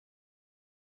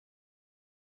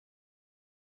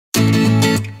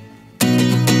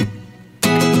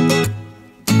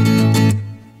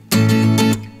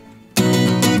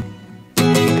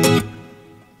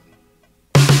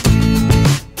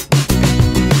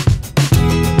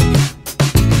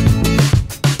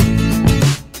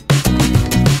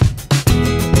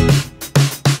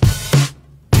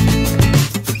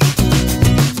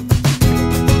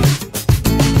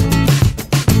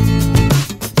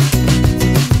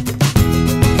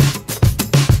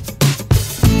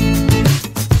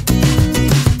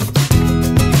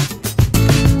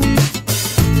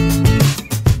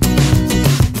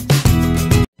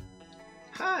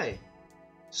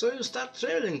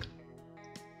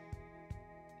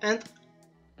and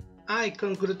I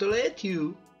congratulate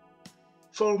you.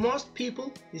 For most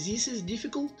people, this is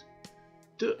difficult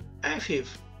to achieve.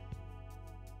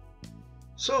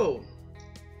 So,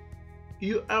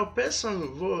 you are a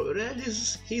person who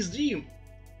realizes his dream,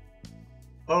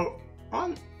 or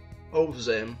one of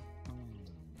them.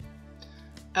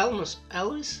 Almost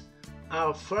always,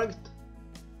 a fact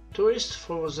tourist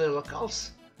for the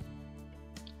locals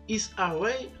is a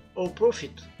way of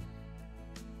profit.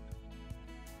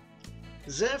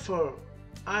 Therefore,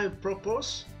 I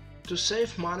propose to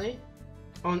save money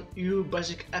on your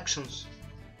basic actions.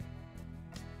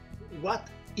 What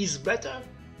is better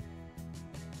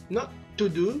not to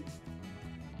do?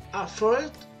 A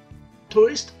foreign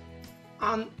tourist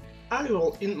on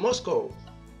arrival in Moscow.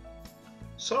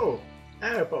 So,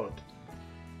 airport.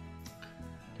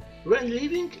 When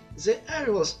leaving the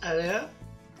arrivals area,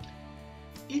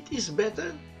 it is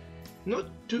better not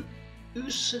to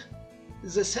use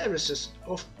the services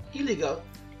of illegal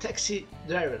taxi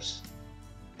drivers.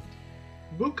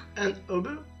 Book an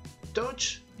Uber,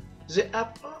 touch the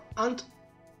app and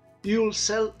you'll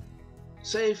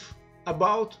save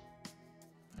about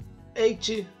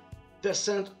 80%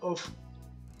 of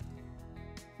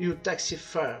your taxi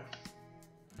fare.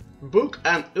 Book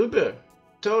an Uber,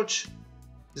 touch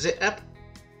the app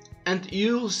and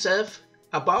you'll save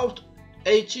about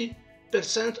 80%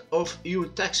 of your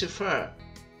taxi fare.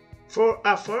 For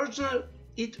a foreigner,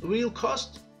 it will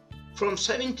cost from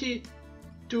 70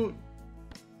 to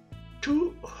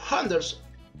 200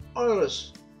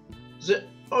 euros. The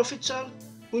official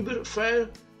Uber fare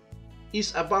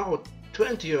is about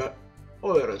 20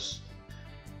 euros.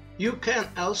 You can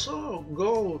also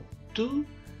go to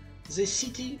the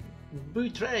city by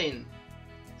train.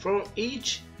 From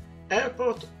each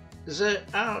airport there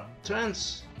are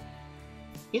trains.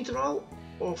 Interval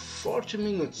of 40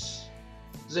 minutes.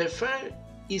 The fare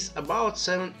is about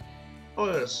 7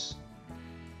 euros.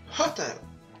 Hotel.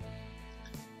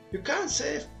 You can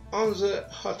save on the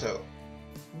hotel,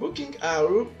 booking a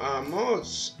room a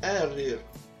month earlier.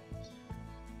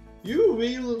 You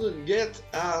will get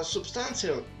a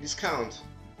substantial discount.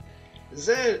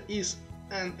 There is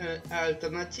an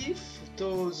alternative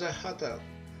to the hotel: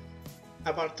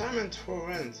 apartment for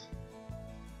rent.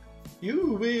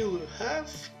 You will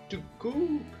have to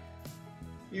cook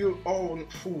your own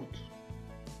food,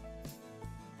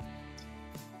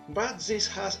 but this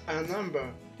has a number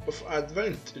of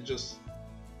advantages.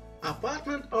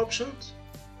 Apartment options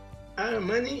are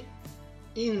many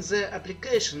in the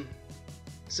application.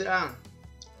 They are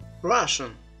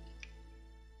Russian.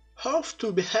 How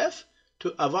to behave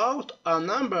to avoid a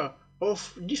number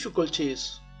of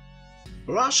difficulties.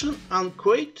 Russian and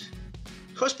quite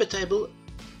hospitable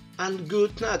and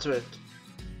good-natured.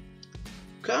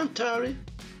 Contrary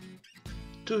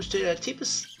to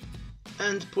stereotypes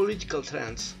and political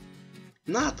trends.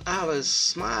 Not always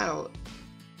smile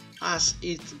as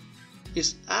it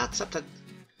is accepted,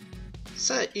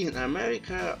 say in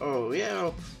America or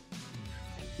Europe,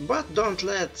 but don't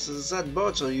let that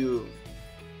bother you.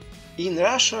 In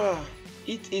Russia,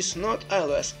 it is not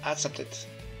always accepted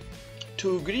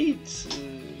to greet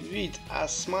with a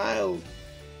smile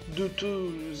due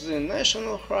to the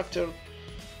national character.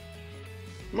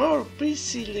 More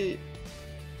precisely,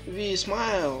 we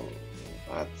smile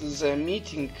at the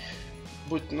meeting,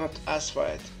 but not as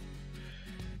white.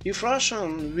 If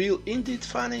Russian will indeed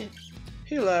funny,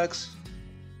 he likes.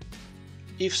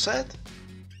 If sad,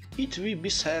 it will be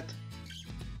sad.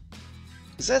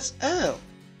 That's all.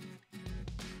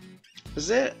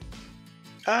 There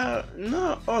are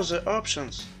no other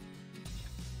options.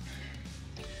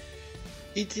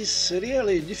 It is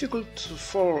really difficult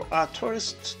for a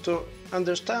tourist to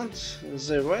understand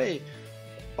the way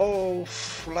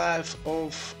of life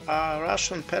of a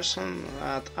Russian person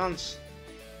at once.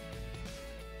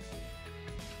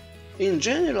 In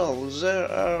general, there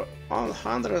are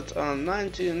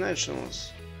 190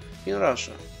 nationals in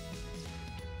Russia.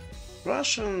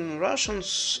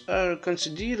 Russians are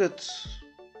considered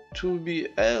to be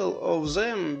all of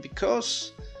them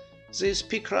because they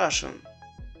speak Russian.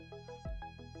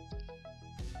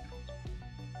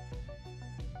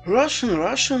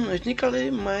 Russian ethnically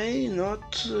may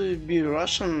not be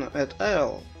Russian at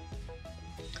all.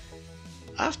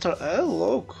 After all,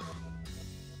 look.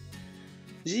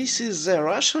 This is the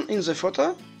Russian in the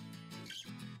photo?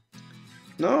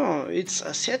 No, it's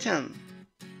Ossetian,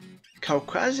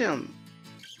 Caucasian,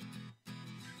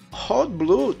 hot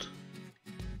blood,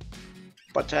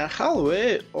 patriarchal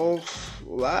way of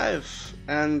life,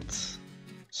 and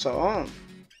so on.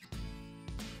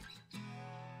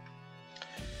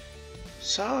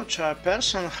 Such a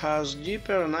person has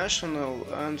deeper national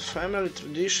and family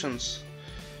traditions.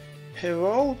 He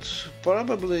would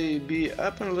probably be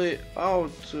openly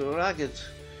outraged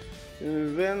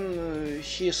when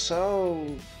he saw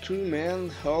two men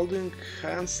holding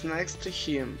hands next to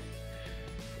him.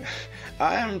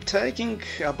 I am thinking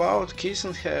about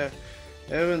kissing her,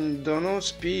 even do not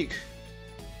speak.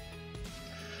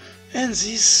 And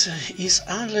this is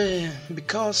only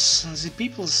because the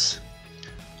peoples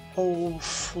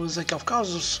of the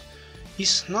Caucasus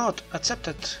is not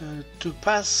accepted to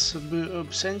pass by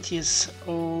obscenities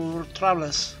or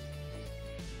troubles.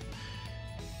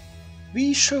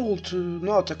 We should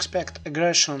not expect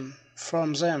aggression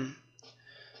from them,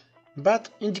 but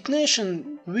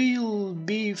indignation will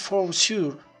be for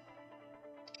sure.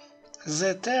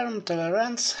 The term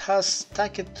tolerance has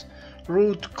taken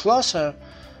root closer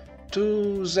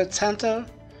to the center,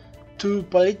 to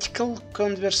political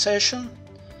conversation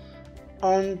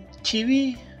on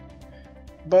TV,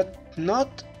 but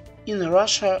not in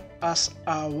Russia as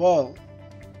a whole.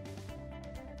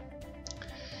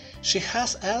 She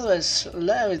has always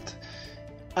lived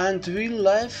and will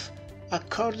live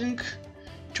according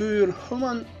to your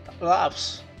human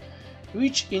laws,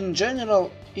 which in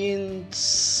general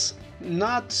is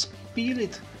not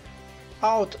spelled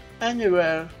out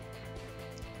anywhere,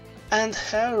 and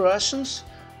her Russians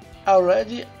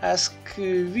already ask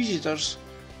visitors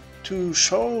to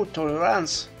show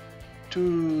tolerance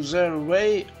to their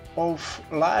way of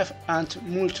life and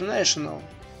multinational.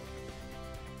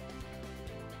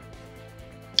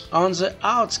 On the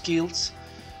outskirts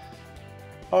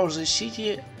of the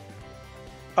city,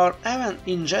 or even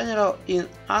in general in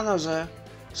another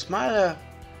smaller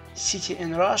city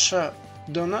in Russia,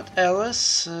 do not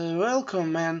always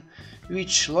welcome men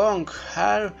with long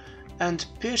hair and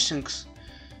piercings.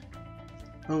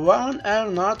 Women are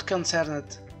not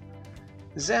concerned.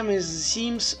 Them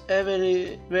seems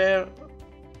everywhere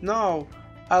now,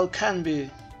 all can be.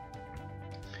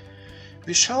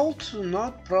 We should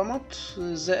not promote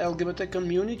the LGBT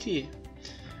community.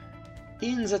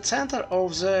 In the center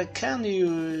of the can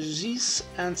use this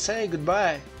and say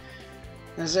goodbye.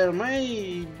 There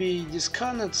may be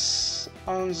disconnects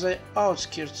on the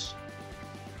outskirts.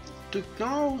 To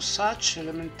know such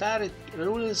elementary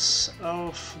rules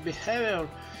of behavior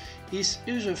is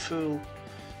useful,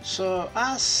 so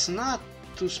as not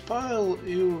to spoil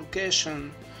your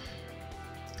vacation.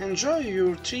 Enjoy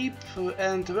your trip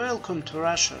and welcome to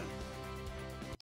Russia.